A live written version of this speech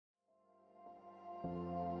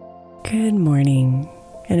Good morning,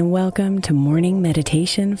 and welcome to Morning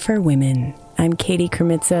Meditation for Women. I'm Katie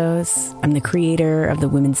Kremitzos. I'm the creator of the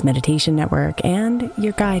Women's Meditation Network and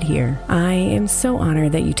your guide here. I am so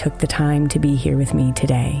honored that you took the time to be here with me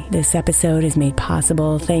today. This episode is made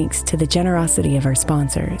possible thanks to the generosity of our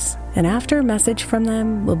sponsors. And after a message from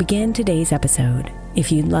them, we'll begin today's episode.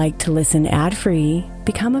 If you'd like to listen ad-free,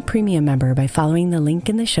 become a premium member by following the link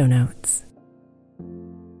in the show notes.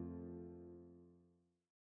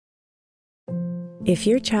 If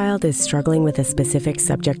your child is struggling with a specific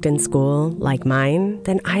subject in school, like mine,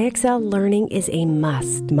 then IXL Learning is a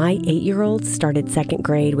must. My 8-year-old started second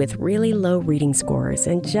grade with really low reading scores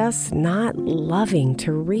and just not loving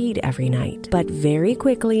to read every night. But very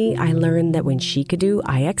quickly, I learned that when she could do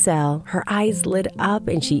IXL, her eyes lit up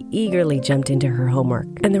and she eagerly jumped into her homework.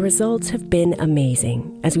 And the results have been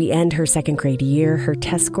amazing. As we end her second grade year, her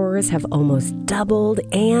test scores have almost doubled,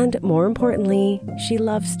 and more importantly, she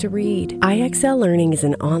loves to read. IXL Learning is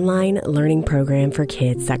an online learning program for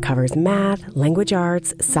kids that covers math, language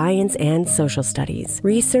arts, science, and social studies.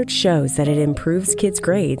 Research shows that it improves kids'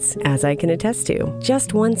 grades, as I can attest to.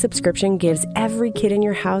 Just one subscription gives every kid in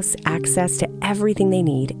your house access to everything they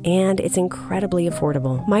need, and it's incredibly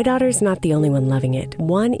affordable. My daughter's not the only one loving it.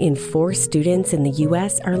 1 in 4 students in the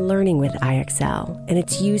U.S. are learning with IXL, and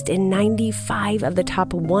it's used in 95 of the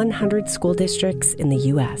top 100 school districts in the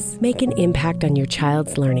U.S. Make an impact on your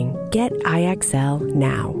child's learning. Get IXL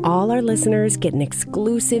now. All our listeners get an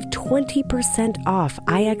exclusive 20% off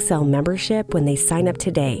IXL membership when they sign up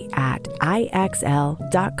today at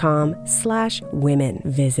IXL.com/women.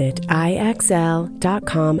 Visit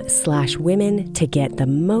IXL.com/women to get the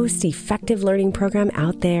most effective learning program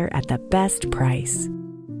out there at the best price.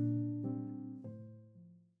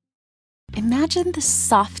 Imagine the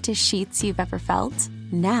softest sheets you've ever felt.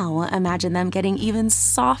 Now imagine them getting even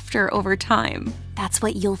softer over time. That's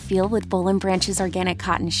what you'll feel with Boll & Branch's organic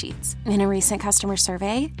cotton sheets. In a recent customer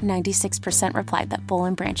survey, 96% replied that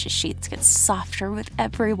Boll & Branch's sheets get softer with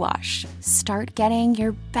every wash. Start getting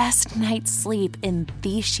your best night's sleep in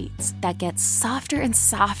these sheets that get softer and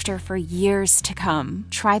softer for years to come.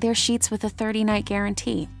 Try their sheets with a 30-night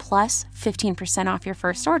guarantee, plus 15% off your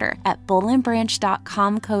first order at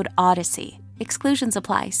bollandbranch.com code Odyssey. Exclusions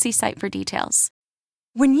apply. See site for details.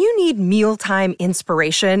 When you need mealtime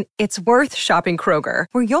inspiration, it's worth shopping Kroger,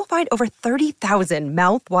 where you'll find over 30,000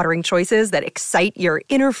 mouth-watering choices that excite your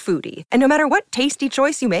inner foodie. And no matter what tasty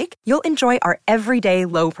choice you make, you'll enjoy our everyday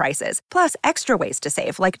low prices, plus extra ways to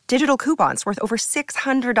save, like digital coupons worth over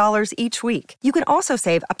 $600 each week. You can also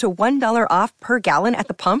save up to $1 off per gallon at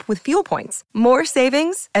the pump with fuel points. More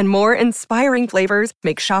savings and more inspiring flavors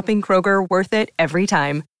make shopping Kroger worth it every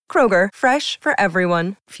time. Kroger, fresh for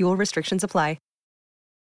everyone. Fuel restrictions apply.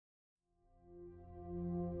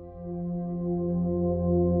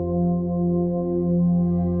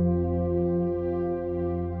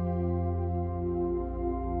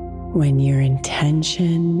 When your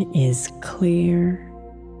intention is clear,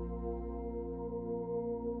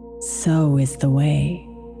 so is the way.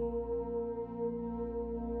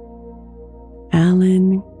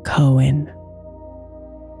 Alan Cohen.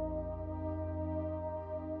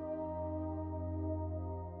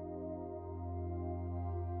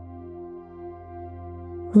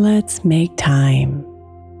 Let's make time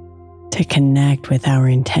to connect with our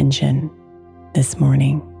intention this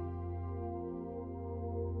morning,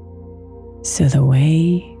 so the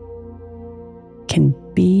way can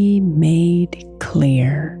be made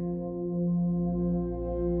clear.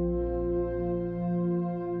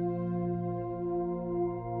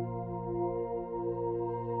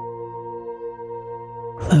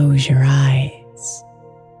 Close your eyes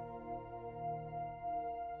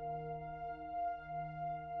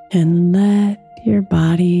and let your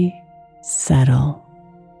body settle.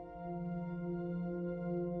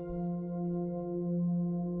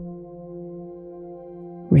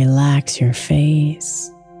 Relax your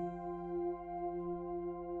face.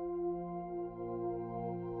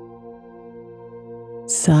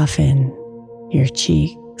 Soften your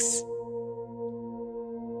cheeks.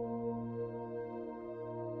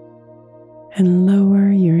 And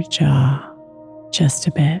lower your jaw just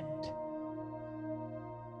a bit.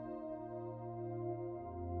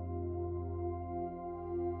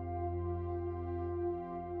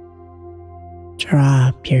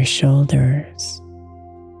 Drop your shoulders.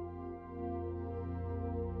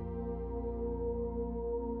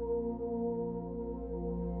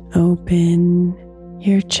 Open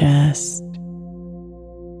your chest.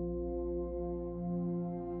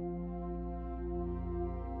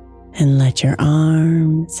 And let your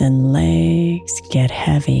arms and legs get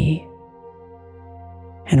heavy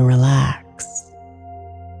and relax.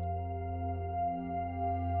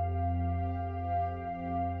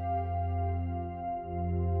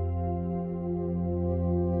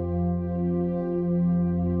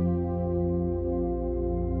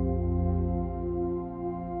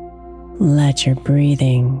 Let your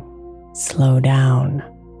breathing slow down.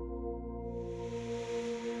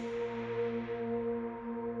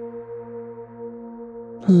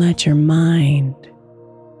 Let your mind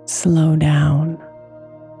slow down.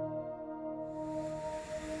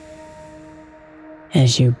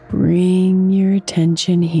 As you bring your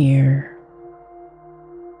attention here,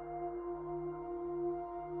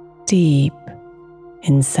 deep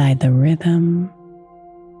inside the rhythm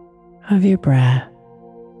of your breath.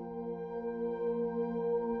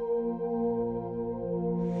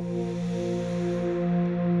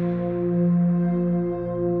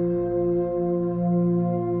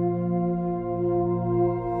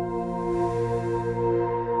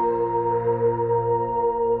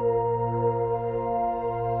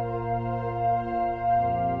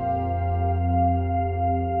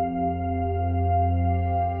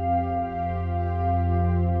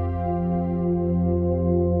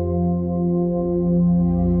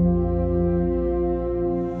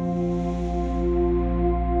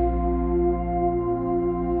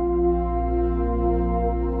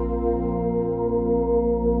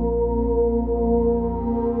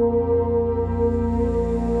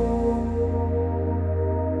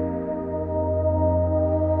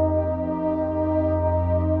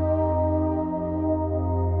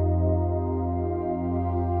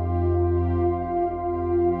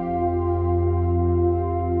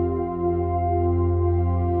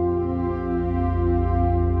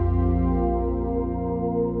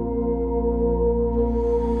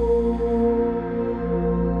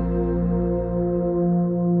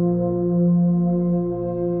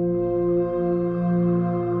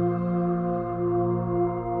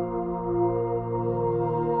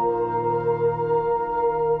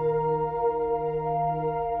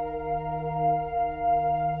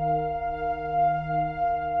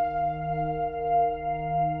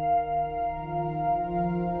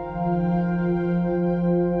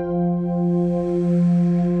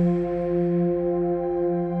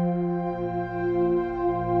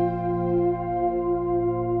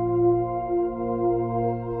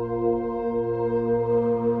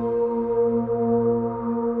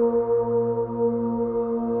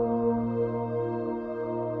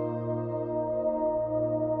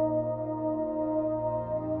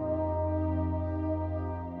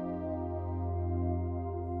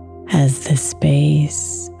 As the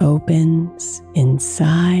space opens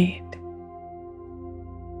inside,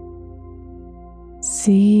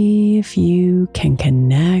 see if you can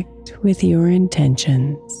connect with your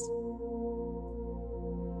intentions.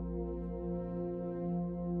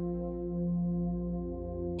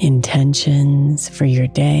 Intentions for your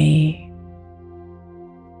day,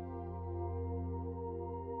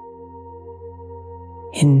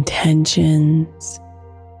 intentions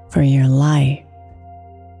for your life.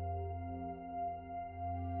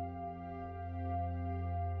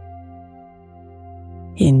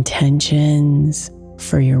 Intentions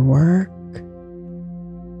for your work,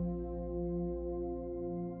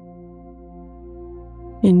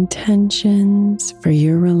 intentions for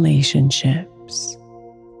your relationships,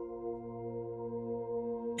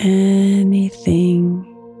 anything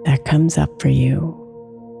that comes up for you.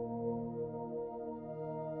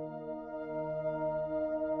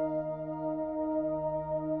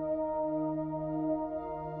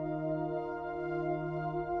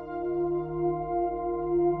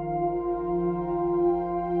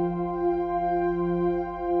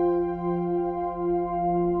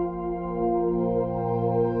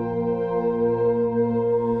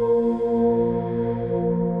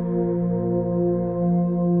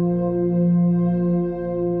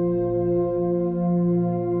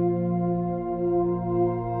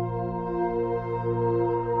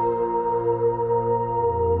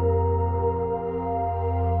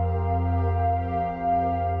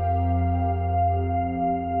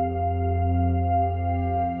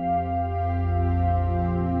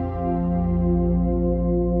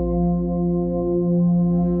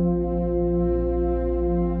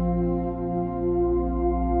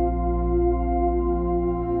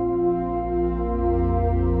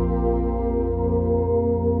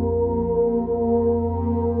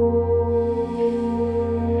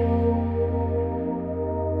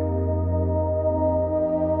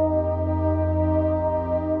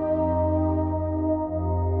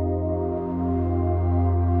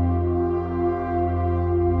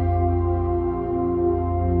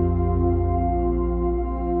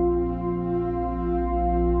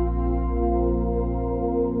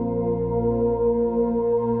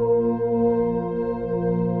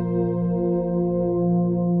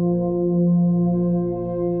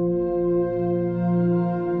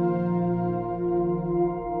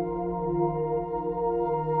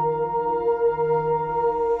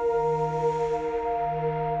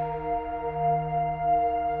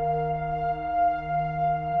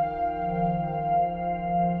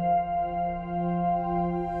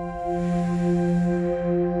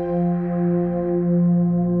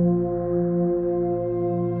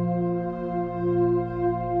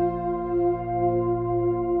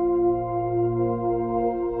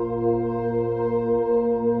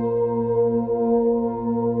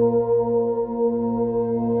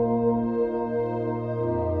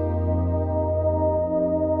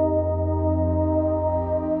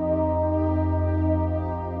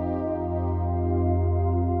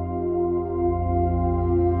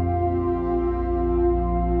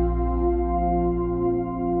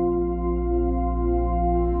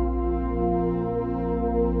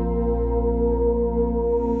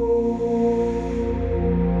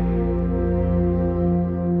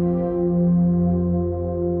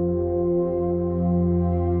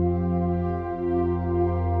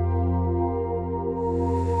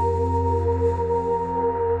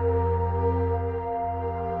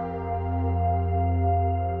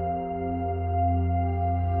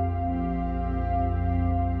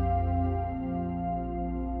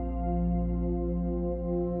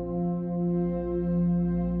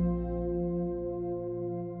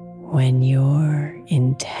 When your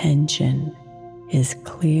intention is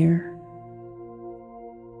clear,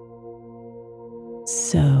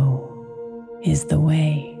 so is the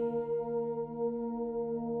way.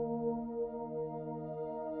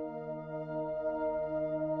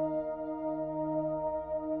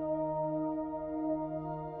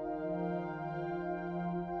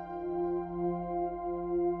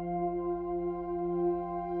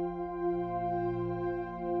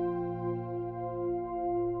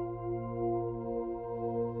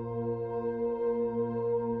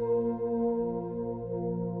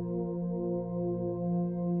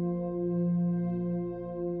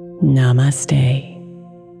 Namaste,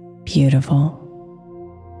 beautiful.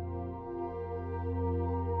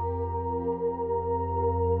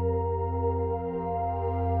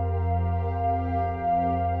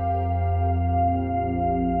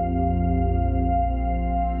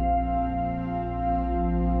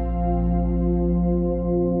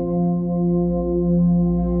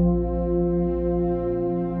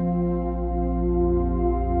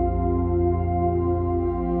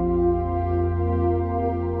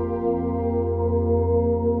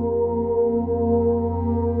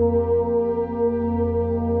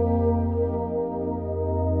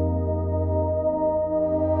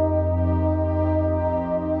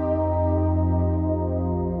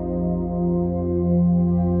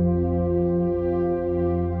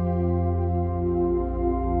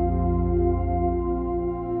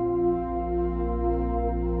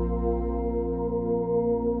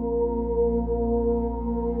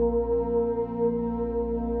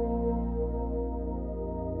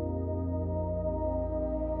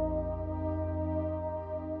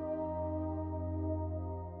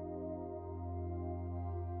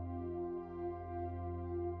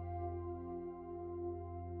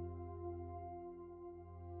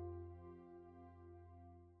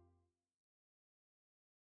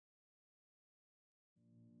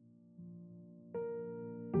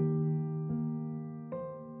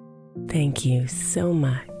 Thank you so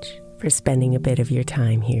much for spending a bit of your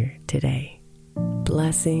time here today.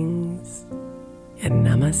 Blessings and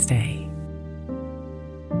namaste.